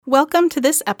Welcome to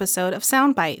this episode of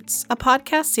Sound Bites, a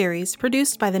podcast series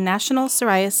produced by the National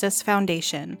Psoriasis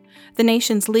Foundation, the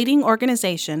nation's leading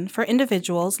organization for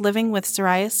individuals living with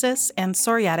psoriasis and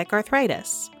psoriatic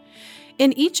arthritis.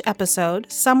 In each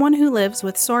episode, someone who lives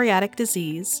with psoriatic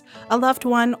disease, a loved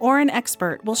one, or an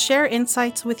expert will share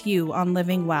insights with you on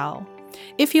living well.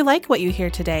 If you like what you hear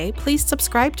today, please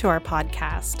subscribe to our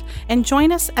podcast and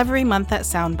join us every month at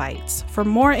Soundbites for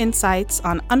more insights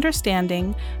on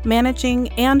understanding, managing,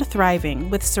 and thriving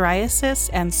with psoriasis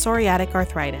and psoriatic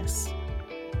arthritis.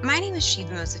 My name is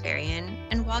Shiva Mosavarian,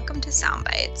 and welcome to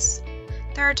Soundbites.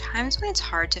 There are times when it's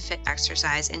hard to fit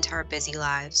exercise into our busy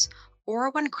lives,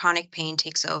 or when chronic pain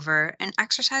takes over and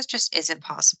exercise just isn't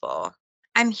possible.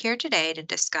 I'm here today to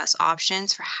discuss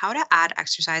options for how to add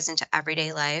exercise into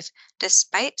everyday life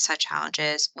despite such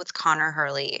challenges with Connor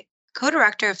Hurley,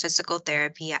 co-director of physical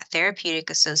therapy at Therapeutic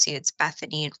Associates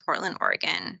Bethany in Portland,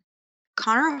 Oregon.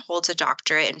 Connor holds a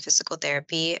doctorate in physical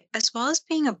therapy, as well as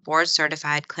being a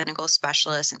board-certified clinical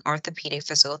specialist in orthopedic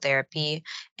physical therapy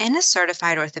and a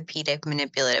certified orthopedic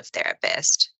manipulative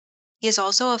therapist. He is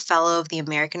also a fellow of the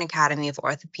American Academy of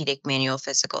Orthopedic Manual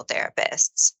Physical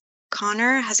Therapists.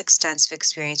 Connor has extensive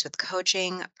experience with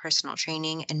coaching, personal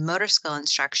training, and motor skill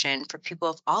instruction for people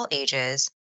of all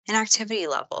ages and activity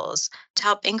levels to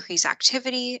help increase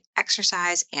activity,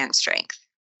 exercise, and strength.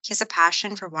 He has a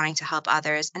passion for wanting to help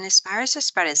others and aspires to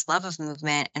spread his love of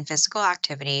movement and physical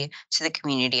activity to the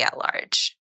community at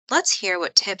large. Let's hear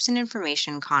what tips and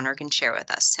information Connor can share with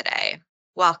us today.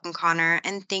 Welcome, Connor,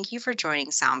 and thank you for joining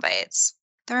Soundbites.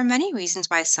 There are many reasons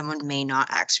why someone may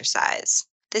not exercise.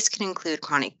 This can include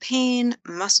chronic pain,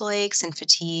 muscle aches, and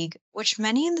fatigue, which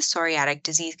many in the psoriatic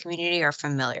disease community are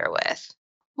familiar with.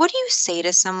 What do you say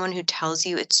to someone who tells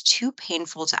you it's too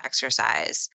painful to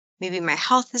exercise? Maybe my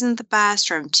health isn't the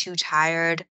best, or I'm too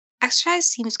tired. Exercise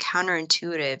seems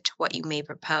counterintuitive to what you may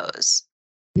propose.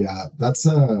 Yeah, that's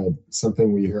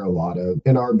something we hear a lot of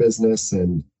in our business,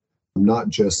 and not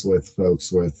just with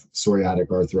folks with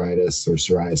psoriatic arthritis or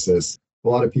psoriasis. A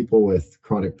lot of people with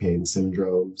chronic pain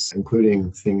syndromes,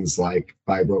 including things like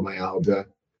fibromyalgia.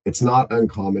 It's not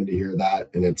uncommon to hear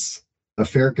that, and it's a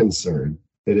fair concern.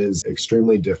 It is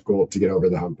extremely difficult to get over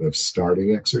the hump of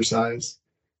starting exercise.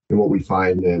 And what we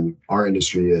find in our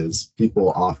industry is people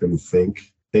often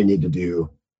think they need to do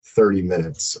 30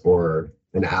 minutes or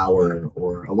an hour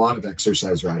or a lot of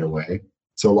exercise right away.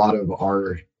 So a lot of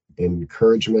our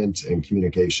encouragement and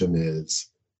communication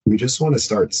is we just want to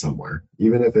start somewhere,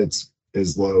 even if it's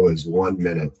as low as 1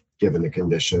 minute given the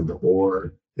condition,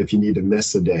 or if you need to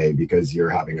miss a day because you're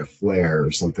having a flare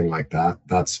or something like that,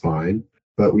 that's fine.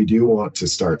 But we do want to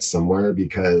start somewhere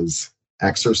because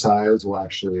exercise will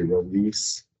actually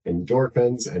release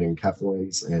endorphins and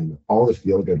enkephalins and all the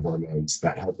feel-good hormones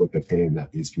that help with the pain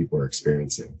that these people are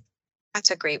experiencing.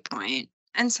 That's a great point.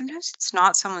 And sometimes it's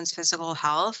not someone's physical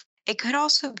health. It could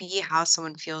also be how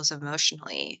someone feels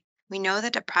emotionally. We know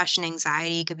that depression and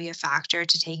anxiety could be a factor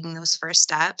to taking those first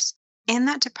steps, and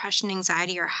that depression and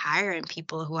anxiety are higher in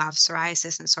people who have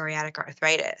psoriasis and psoriatic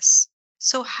arthritis.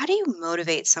 So how do you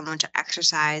motivate someone to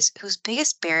exercise whose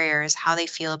biggest barrier is how they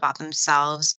feel about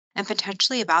themselves and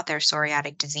potentially about their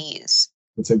psoriatic disease?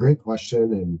 It's a great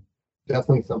question, and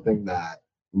definitely something that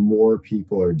more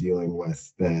people are dealing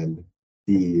with than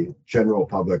the general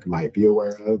public might be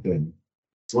aware of. And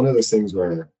it's one of those things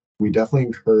where we definitely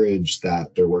encourage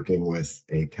that they're working with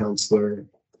a counselor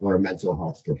or a mental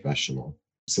health professional.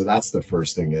 So that's the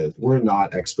first thing. Is we're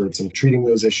not experts in treating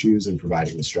those issues and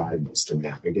providing the strategies to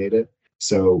navigate it.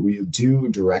 So we do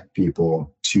direct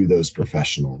people to those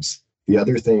professionals. The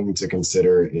other thing to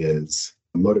consider is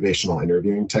motivational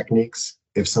interviewing techniques.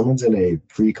 If someone's in a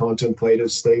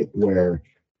pre-contemplative state where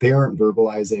they aren't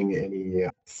verbalizing any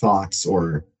thoughts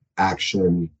or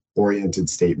action-oriented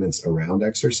statements around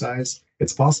exercise,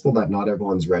 it's possible that not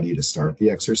everyone's ready to start the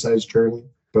exercise journey.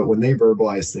 But when they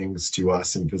verbalize things to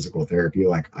us in physical therapy,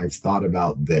 like I've thought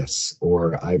about this,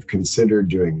 or I've considered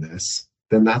doing this,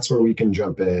 then that's where we can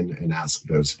jump in and ask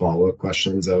those follow-up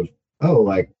questions of, oh,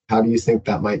 like, how do you think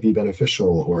that might be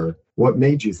beneficial? Or what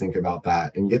made you think about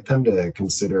that? And get them to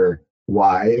consider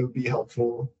why it would be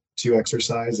helpful to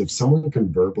exercise. If someone can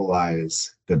verbalize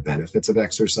the benefits of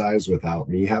exercise without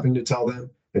me having to tell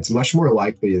them, it's much more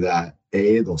likely that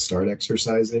A, they'll start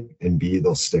exercising, and B,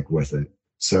 they'll stick with it.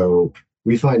 So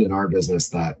we find in our business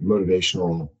that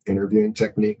motivational interviewing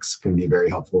techniques can be very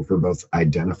helpful for both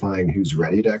identifying who's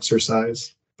ready to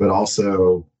exercise, but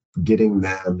also getting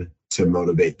them to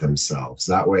motivate themselves.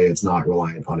 That way it's not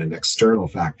reliant on an external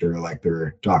factor like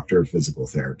their doctor of physical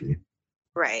therapy.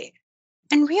 Right.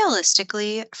 And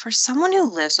realistically, for someone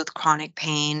who lives with chronic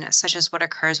pain, such as what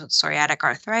occurs with psoriatic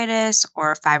arthritis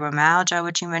or fibromyalgia,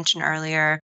 which you mentioned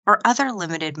earlier, or other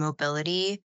limited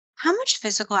mobility, how much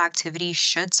physical activity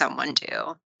should someone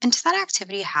do? And does that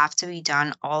activity have to be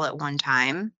done all at one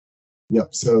time?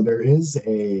 Yep. So there is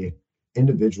a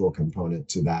individual component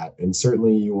to that. And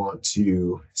certainly you want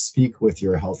to speak with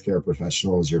your healthcare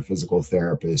professionals, your physical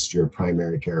therapist, your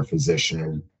primary care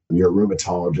physician, your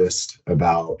rheumatologist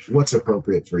about what's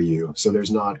appropriate for you. So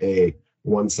there's not a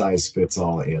one size fits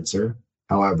all answer.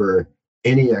 However,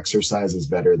 any exercise is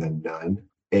better than none.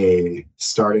 A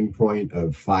starting point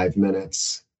of 5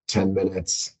 minutes, 10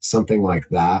 minutes, something like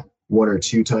that, one or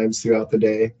two times throughout the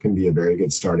day can be a very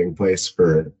good starting place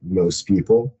for most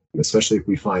people, especially if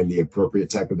we find the appropriate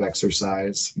type of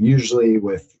exercise. Usually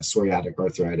with psoriatic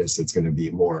arthritis, it's going to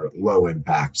be more low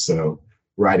impact. So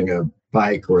riding a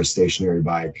bike or a stationary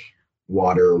bike,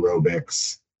 water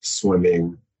aerobics,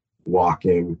 swimming,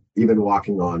 walking, even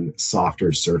walking on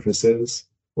softer surfaces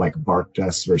like bark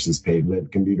dust versus pavement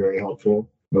can be very helpful.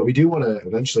 But we do want to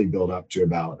eventually build up to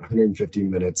about 150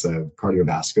 minutes of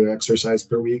cardiovascular exercise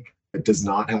per week. It does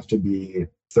not have to be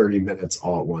 30 minutes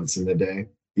all at once in the day,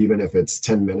 even if it's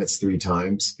 10 minutes 3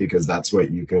 times, because that's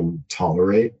what you can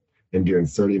tolerate. And doing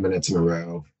 30 minutes in a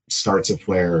row starts a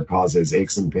flare, causes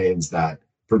aches and pains that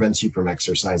prevents you from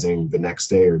exercising the next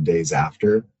day or days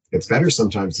after. It's better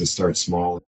sometimes to start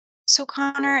small. So,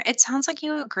 Connor, it sounds like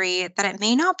you agree that it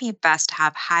may not be best to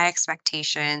have high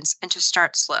expectations and to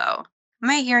start slow. Am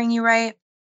I hearing you right?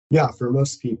 Yeah, for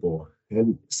most people.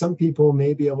 And some people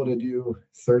may be able to do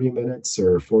 30 minutes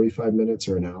or 45 minutes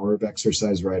or an hour of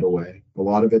exercise right away. A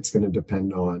lot of it's going to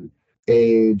depend on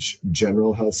age,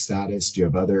 general health status. Do you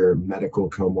have other medical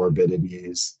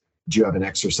comorbidities? Do you have an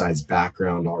exercise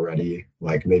background already?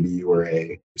 Like maybe you were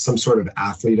some sort of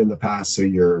athlete in the past, so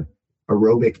your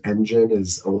aerobic engine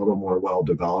is a little more well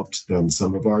developed than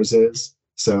some of ours is.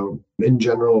 So in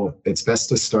general, it's best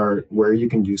to start where you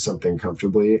can do something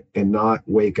comfortably and not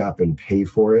wake up and pay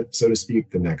for it, so to speak,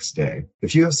 the next day.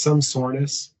 If you have some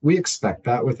soreness, we expect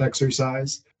that with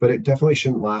exercise, but it definitely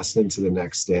shouldn't last into the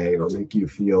next day or make you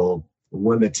feel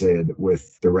limited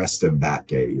with the rest of that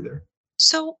day either.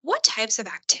 So, what types of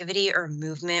activity or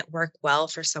movement work well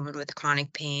for someone with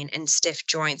chronic pain and stiff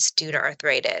joints due to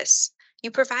arthritis?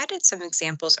 You provided some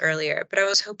examples earlier, but I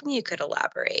was hoping you could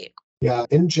elaborate. Yeah,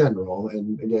 in general,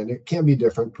 and again, it can be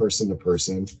different person to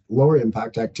person. Lower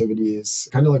impact activities,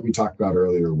 kind of like we talked about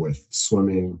earlier with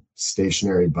swimming,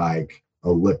 stationary bike,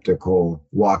 elliptical,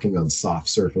 walking on soft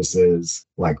surfaces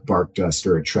like bark dust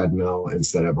or a treadmill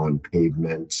instead of on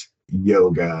pavement,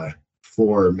 yoga,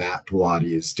 floor mat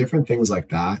Pilates, different things like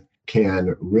that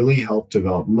can really help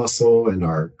develop muscle and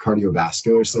our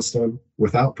cardiovascular system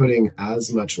without putting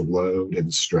as much load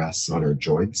and stress on our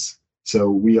joints. So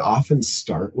we often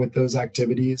start with those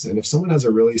activities. And if someone has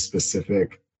a really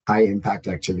specific high impact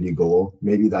activity goal,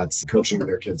 maybe that's coaching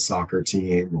their kid's soccer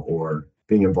team or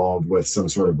being involved with some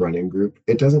sort of running group,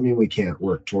 it doesn't mean we can't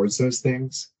work towards those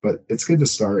things, but it's good to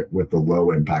start with the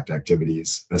low impact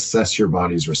activities, assess your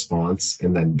body's response,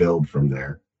 and then build from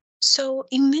there. So,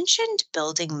 you mentioned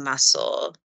building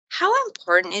muscle. How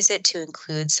important is it to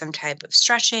include some type of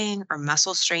stretching or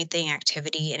muscle strengthening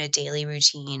activity in a daily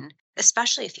routine,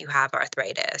 especially if you have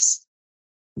arthritis?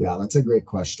 Yeah, that's a great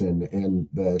question. And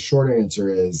the short answer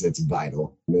is it's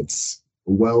vital. It's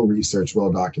well researched,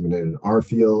 well documented in our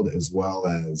field, as well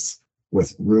as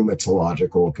with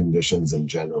rheumatological conditions in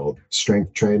general.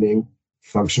 Strength training,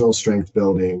 functional strength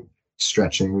building,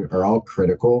 stretching are all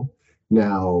critical.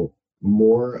 Now,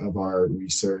 more of our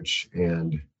research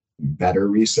and better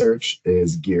research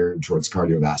is geared towards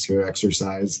cardiovascular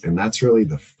exercise. And that's really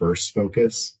the first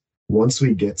focus. Once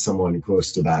we get someone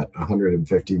close to that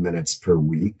 150 minutes per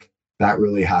week, that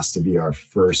really has to be our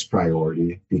first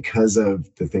priority because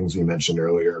of the things we mentioned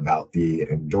earlier about the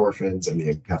endorphins and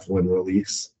the enkephalin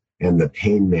release and the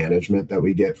pain management that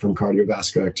we get from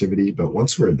cardiovascular activity. But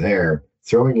once we're there,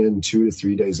 throwing in 2 to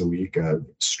 3 days a week of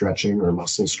stretching or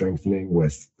muscle strengthening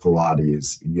with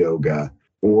Pilates, yoga,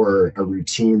 or a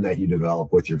routine that you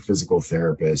develop with your physical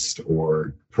therapist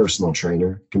or personal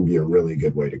trainer can be a really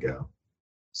good way to go.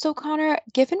 So, Connor,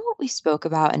 given what we spoke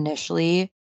about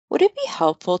initially, would it be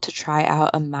helpful to try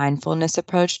out a mindfulness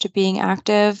approach to being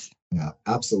active? Yeah,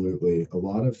 absolutely. A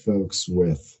lot of folks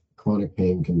with chronic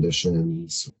pain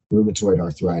conditions, rheumatoid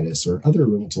arthritis, or other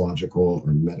rheumatological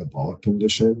or metabolic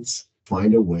conditions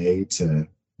find a way to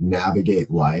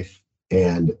navigate life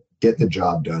and get the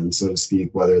job done, so to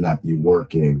speak, whether that be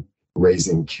working,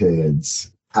 raising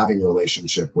kids, having a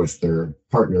relationship with their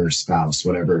partner, spouse,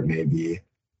 whatever it may be.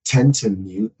 tend to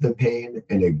mute the pain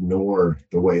and ignore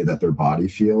the way that their body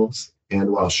feels. And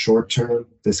while short term,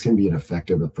 this can be an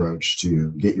effective approach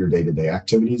to get your day-to-day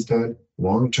activities done,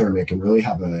 long term, it can really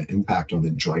have an impact on the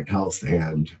joint health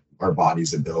and our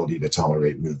body's ability to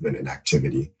tolerate movement and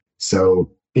activity. So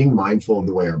being mindful of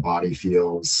the way our body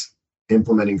feels,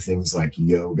 implementing things like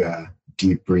yoga,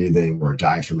 deep breathing, or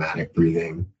diaphragmatic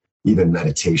breathing, even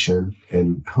meditation,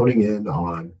 and honing in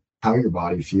on how your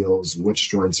body feels,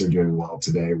 which joints are doing well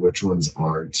today, which ones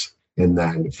aren't, and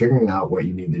then figuring out what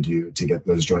you need to do to get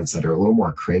those joints that are a little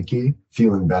more cranky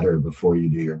feeling better before you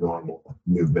do your normal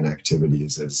movement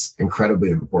activities is incredibly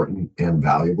important and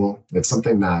valuable. It's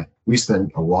something that we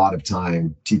spend a lot of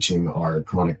time teaching our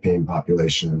chronic pain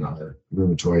population, our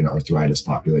rheumatoid arthritis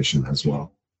population as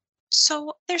well.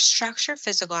 So there's structured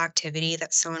physical activity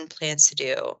that someone plans to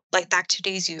do, like the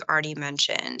activities you already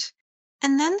mentioned.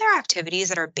 And then there are activities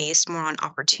that are based more on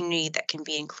opportunity that can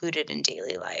be included in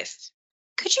daily life.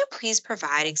 Could you please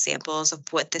provide examples of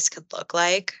what this could look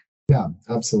like? Yeah,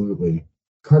 absolutely.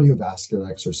 Cardiovascular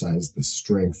exercise, the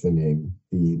strengthening,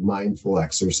 the mindful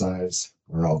exercise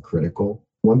are all critical.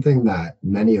 One thing that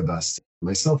many of us,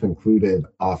 myself included,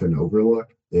 often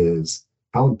overlook is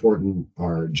how important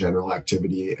our general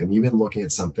activity and even looking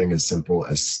at something as simple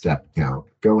as step count,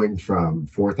 going from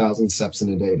 4,000 steps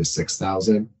in a day to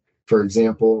 6,000, for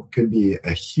example, could be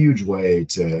a huge way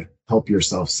to help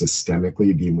yourself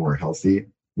systemically be more healthy,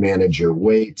 manage your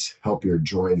weight, help your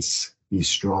joints be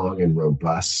strong and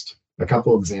robust. A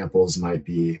couple examples might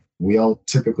be we all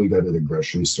typically go to the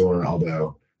grocery store,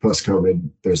 although post-COVID,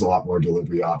 there's a lot more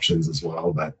delivery options as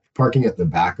well. But parking at the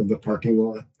back of the parking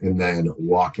lot and then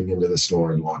walking into the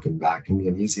store and walking back can be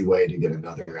an easy way to get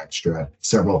another extra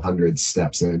several hundred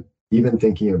steps in. Even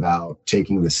thinking about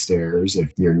taking the stairs,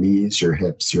 if your knees, your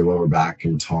hips, your lower back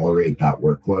can tolerate that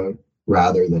workload,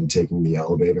 rather than taking the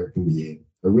elevator, can be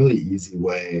a really easy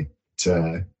way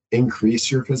to increase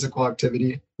your physical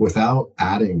activity without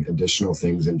adding additional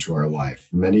things into our life.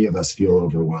 Many of us feel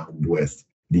overwhelmed with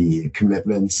the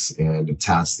commitments and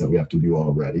tasks that we have to do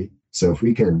already. So if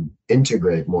we can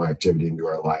integrate more activity into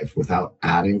our life without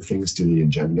adding things to the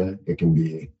agenda, it can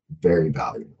be very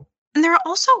valuable. And there are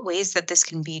also ways that this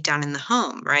can be done in the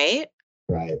home, right?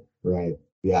 Right.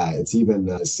 Yeah, it's even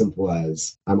as simple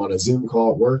as I'm on a Zoom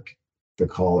call at work, the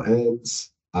call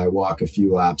ends, I walk a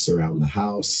few laps around the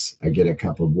house, I get a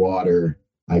cup of water,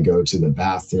 I go to the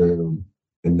bathroom,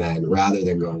 and then rather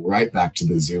than going right back to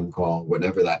the Zoom call,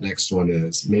 whatever that next one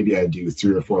is, maybe I do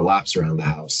 3 or 4 laps around the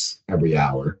house every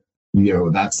hour.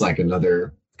 That's like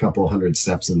another couple hundred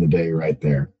steps in the day right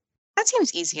there. That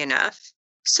seems easy enough.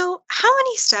 So, how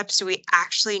many steps do we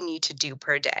actually need to do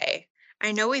per day?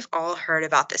 I know we've all heard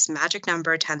about this magic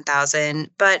number, 10,000,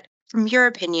 but from your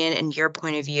opinion and your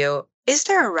point of view, is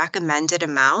there a recommended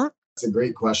amount? It's a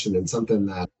great question and something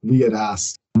that we get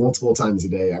asked multiple times a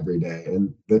day, every day.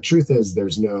 And the truth is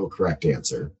there's no correct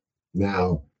answer.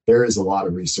 Now, there is a lot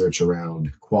of research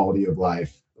around quality of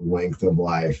life, length of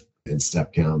life, and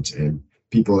step count. And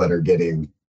people that are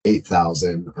getting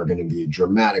 8,000 are going to be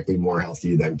dramatically more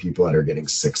healthy than people that are getting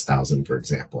 6,000, for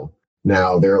example.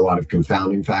 Now, there are a lot of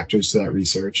confounding factors to that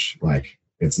research, like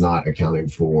it's not accounting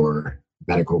for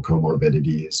medical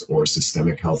comorbidities or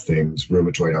systemic health things,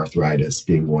 rheumatoid arthritis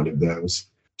being one of those.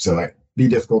 So it'd be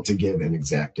difficult to give an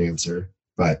exact answer,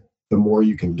 but the more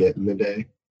you can get in the day,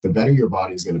 the better your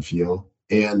body's going to feel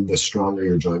and the stronger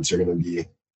your joints are going to be,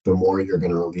 the more you're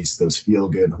going to release those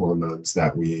feel-good hormones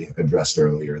that we addressed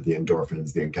earlier, the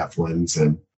endorphins, the enkephalins,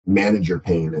 and manage your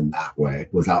pain in that way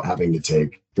without having to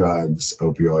take drugs,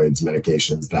 opioids,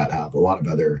 medications that have a lot of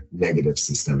other negative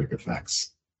systemic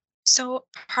effects. So,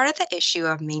 part of the issue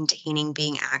of maintaining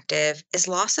being active is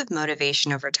loss of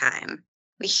motivation over time.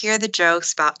 We hear the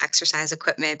jokes about exercise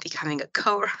equipment becoming a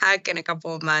coat rack in a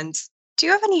couple of months. Do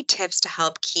you have any tips to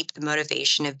help keep the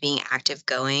motivation of being active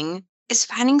going? Is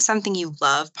finding something you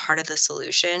love part of the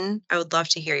solution? I would love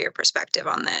to hear your perspective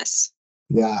on this.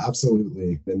 Yeah,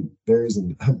 absolutely. And there is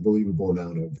an unbelievable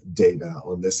amount of data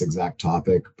on this exact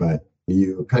topic, but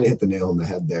you kind of hit the nail on the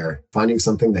head there. Finding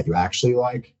something that you actually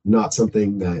like, not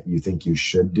something that you think you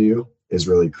should do, is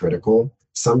really critical.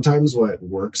 Sometimes what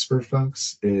works for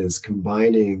folks is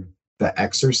combining the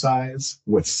exercise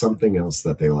with something else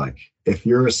that they like. If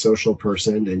you're a social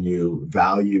person and you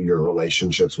value your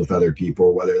relationships with other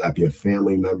people, whether that be a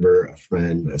family member, a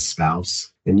friend, a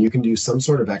spouse, and you can do some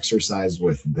sort of exercise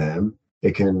with them,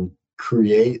 it can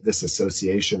create this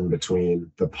association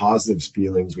between the positive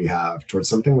feelings we have towards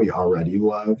something we already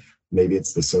love. Maybe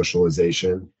it's the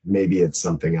socialization, maybe it's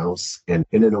something else. And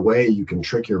in a way, you can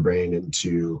trick your brain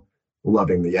into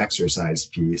loving the exercise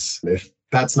piece. If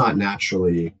that's not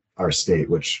naturally our state,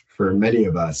 which for many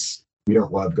of us, we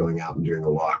don't love going out and doing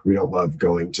a walk. We don't love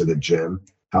going to the gym.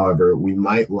 However, we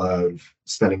might love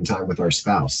spending time with our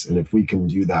spouse. And if we can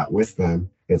do that with them,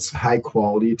 it's high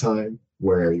quality time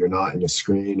where you're not in a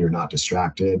screen, you're not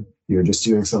distracted. You're just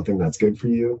doing something that's good for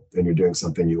you and you're doing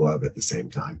something you love at the same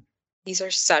time. These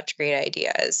are such great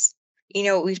ideas.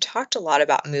 We've talked a lot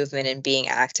about movement and being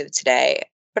active today,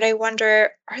 but I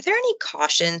wonder, are there any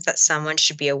cautions that someone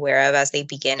should be aware of as they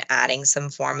begin adding some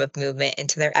form of movement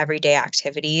into their everyday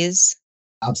activities?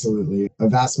 Absolutely. A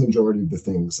vast majority of the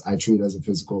things I treat as a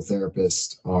physical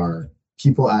therapist are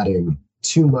people adding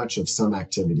too much of some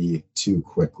activity too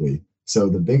quickly. So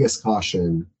the biggest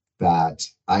caution that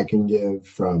I can give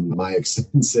from my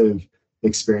extensive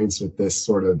experience with this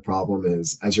sort of problem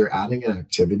is as you're adding an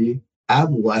activity,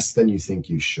 add less than you think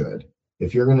you should.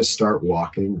 If you're going to start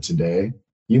walking today,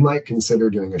 you might consider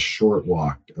doing a short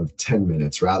walk of 10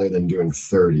 minutes rather than doing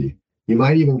 30. You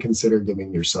might even consider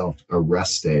giving yourself a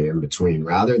rest day in between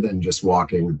rather than just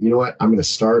walking. You know what? I'm going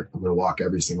to walk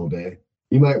every single day.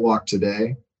 You might walk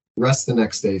today, rest the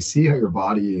next day, see how your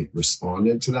body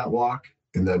responded to that walk,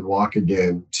 and then walk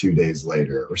again 2 days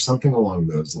later or something along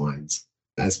those lines.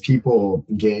 As people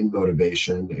gain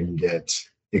motivation and get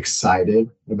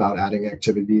excited about adding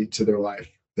activity to their life,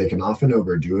 they can often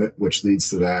overdo it, which leads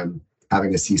to them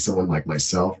having to see someone like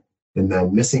myself and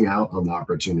then missing out on the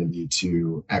opportunity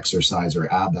to exercise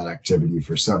or add that activity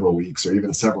for several weeks or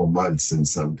even several months in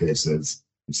some cases.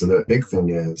 So the big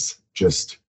thing is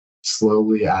just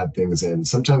slowly add things in.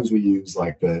 Sometimes we use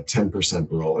like the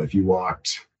 10% rule. If you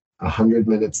walked 100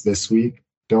 minutes this week,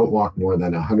 don't walk more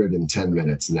than 110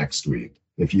 minutes next week.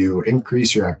 If you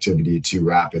increase your activity too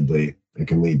rapidly, it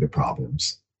can lead to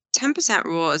problems. 10%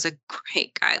 rule is a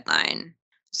great guideline.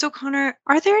 So, Connor,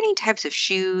 are there any types of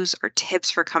shoes or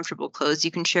tips for comfortable clothes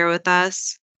you can share with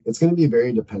us? It's going to be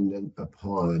very dependent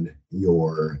upon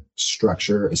your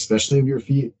structure, especially of your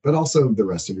feet, but also of the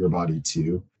rest of your body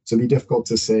too. So it'd be difficult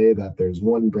to say that there's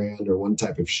one brand or one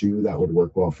type of shoe that would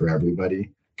work well for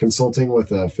everybody. Consulting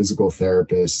with a physical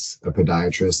therapist, a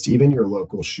podiatrist, even your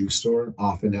local shoe store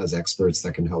often has experts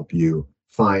that can help you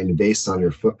find, based on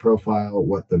your foot profile,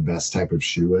 what the best type of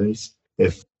shoe is.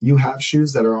 If you have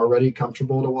shoes that are already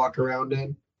comfortable to walk around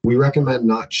in, we recommend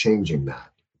not changing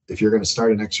that. If you're going to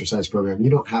start an exercise program, you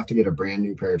don't have to get a brand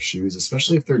new pair of shoes,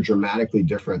 especially if they're dramatically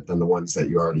different than the ones that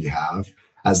you already have,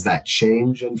 as that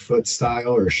change in foot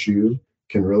style or shoe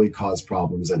can really cause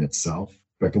problems in itself.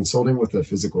 But consulting with a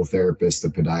physical therapist, a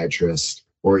podiatrist,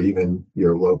 or even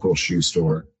your local shoe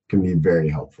store can be very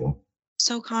helpful.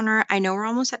 So, Connor, I know we're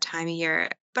almost at time of year,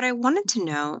 but I wanted to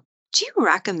know, do you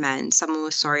recommend someone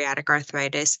with psoriatic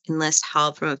arthritis enlist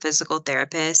help from a physical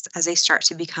therapist as they start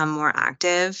to become more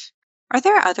active? Are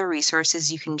there other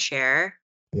resources you can share?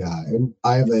 Yeah, and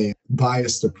I have a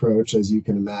biased approach, as you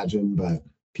can imagine, but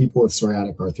people with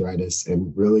psoriatic arthritis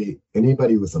and really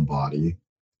anybody with a body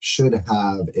should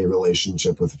have a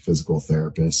relationship with a physical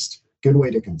therapist. Good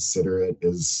way to consider it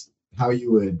is how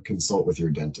you would consult with your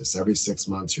dentist. Every 6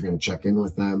 months, you're going to check in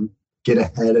with them, get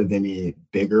ahead of any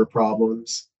bigger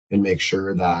problems, and make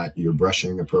sure that you're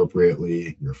brushing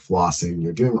appropriately, you're flossing,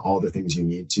 you're doing all the things you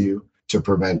need to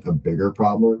prevent a bigger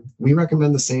problem. We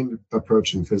recommend the same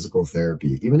approach in physical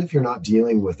therapy. Even if you're not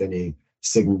dealing with any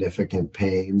significant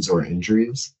pains or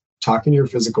injuries, talking to your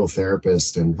physical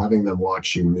therapist and having them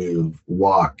watch you move,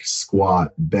 walk,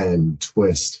 squat, bend,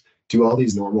 twist, do all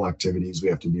these normal activities we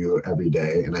have to do every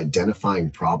day, and identifying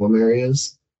problem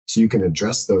areas so you can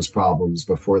address those problems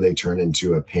before they turn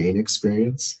into a pain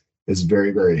experience is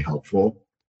very, very helpful.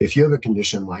 If you have a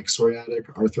condition like psoriatic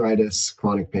arthritis,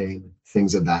 chronic pain,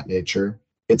 things of that nature,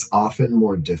 it's often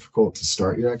more difficult to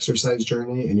start your exercise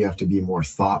journey, and you have to be more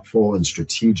thoughtful and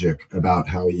strategic about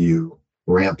how you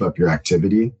ramp up your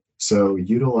activity. So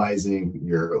utilizing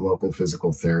your local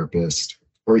physical therapist,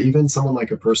 or even someone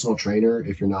like a personal trainer,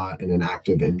 if you're not in an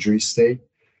active injury state,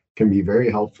 can be very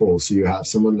helpful. So you have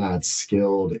someone that's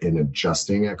skilled in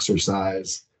adjusting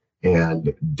exercise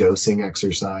and dosing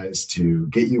exercise to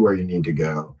get you where you need to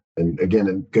go. And again,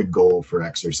 a good goal for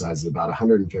exercise is about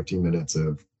 150 minutes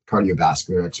of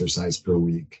cardiovascular exercise per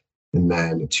week, and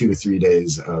then 2 to 3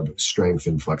 days of strength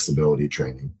and flexibility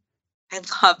training. I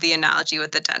love the analogy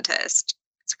with the dentist.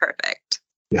 It's perfect.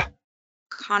 Yeah.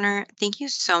 Connor, thank you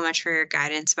so much for your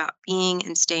guidance about being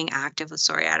and staying active with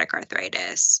psoriatic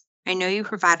arthritis. I know you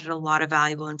provided a lot of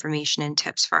valuable information and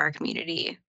tips for our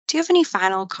community. Do you have any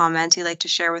final comments you'd like to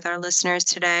share with our listeners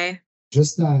today?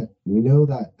 Just that we know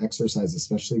that exercise,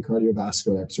 especially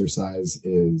cardiovascular exercise,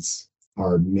 is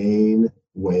our main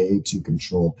way to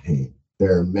control pain.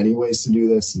 There are many ways to do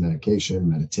this: medication,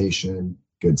 meditation,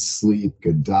 good sleep,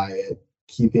 good diet,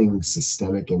 keeping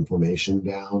systemic inflammation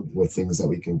down with things that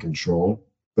we can control.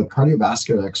 But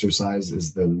cardiovascular exercise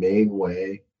is the main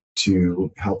way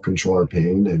to help control our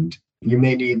pain. And you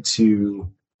may need to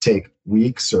take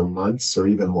weeks or months or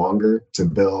even longer to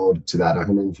build to that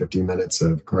 150 minutes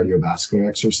of cardiovascular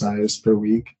exercise per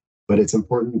week. But it's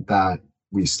important that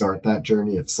we start that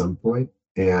journey at some point.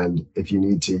 And if you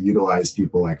need to utilize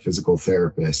people like physical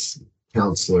therapists,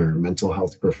 counselor, mental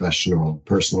health professional,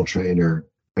 personal trainer,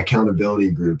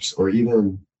 accountability groups, or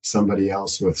even somebody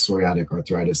else with psoriatic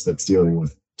arthritis that's dealing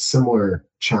with similar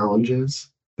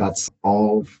challenges, that's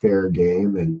all fair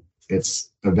game. And it's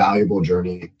a valuable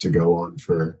journey to go on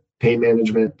for pain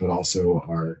management, but also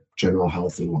our general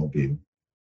health and well-being.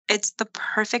 It's the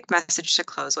perfect message to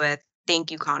close with.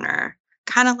 Thank you, Connor.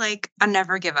 Kind of like a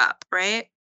never give up, right?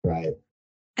 Right.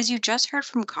 As you just heard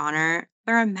from Connor,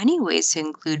 there are many ways to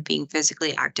include being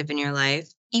physically active in your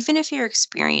life, even if you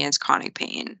experience chronic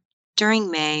pain. During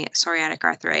May, Psoriatic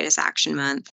Arthritis Action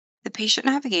Month, the Patient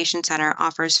Navigation Center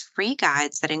offers free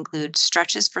guides that include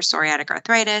stretches for psoriatic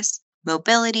arthritis,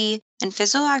 mobility, and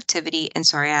physical activity in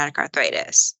psoriatic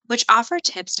arthritis, which offer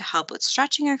tips to help with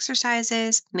stretching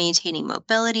exercises, maintaining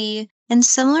mobility, and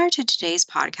similar to today's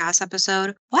podcast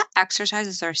episode, what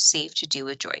exercises are safe to do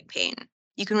with joint pain.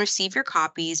 You can receive your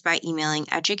copies by emailing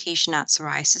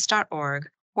education@psoriasis.org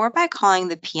or by calling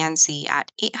the PNC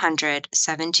at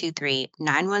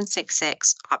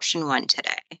 800-723-9166, option 1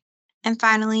 today. And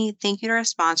finally, thank you to our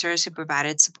sponsors who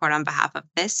provided support on behalf of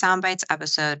this Soundbites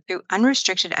episode through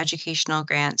unrestricted educational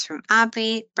grants from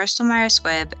AbbVie, Bristol Myers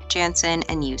Squibb, Janssen,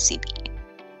 and UCB.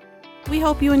 We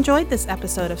hope you enjoyed this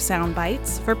episode of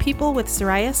Soundbites for people with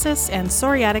psoriasis and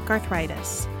psoriatic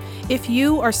arthritis. If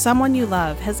you or someone you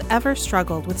love has ever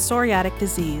struggled with psoriatic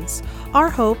disease, our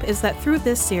hope is that through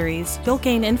this series, you'll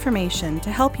gain information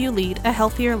to help you lead a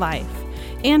healthier life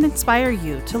and inspire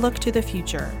you to look to the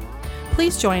future.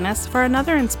 Please join us for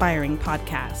another inspiring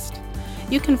podcast.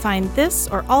 You can find this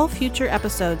or all future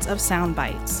episodes of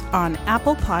Soundbites on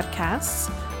Apple Podcasts,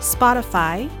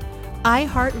 Spotify,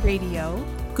 iHeartRadio,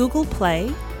 Google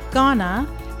Play, Ghana,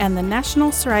 and the National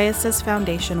Psoriasis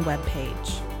Foundation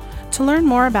webpage. To learn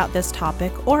more about this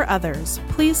topic or others,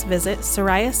 please visit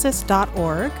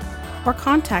psoriasis.org or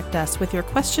contact us with your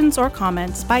questions or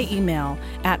comments by email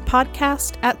at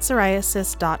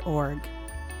podcast@psoriasis.org.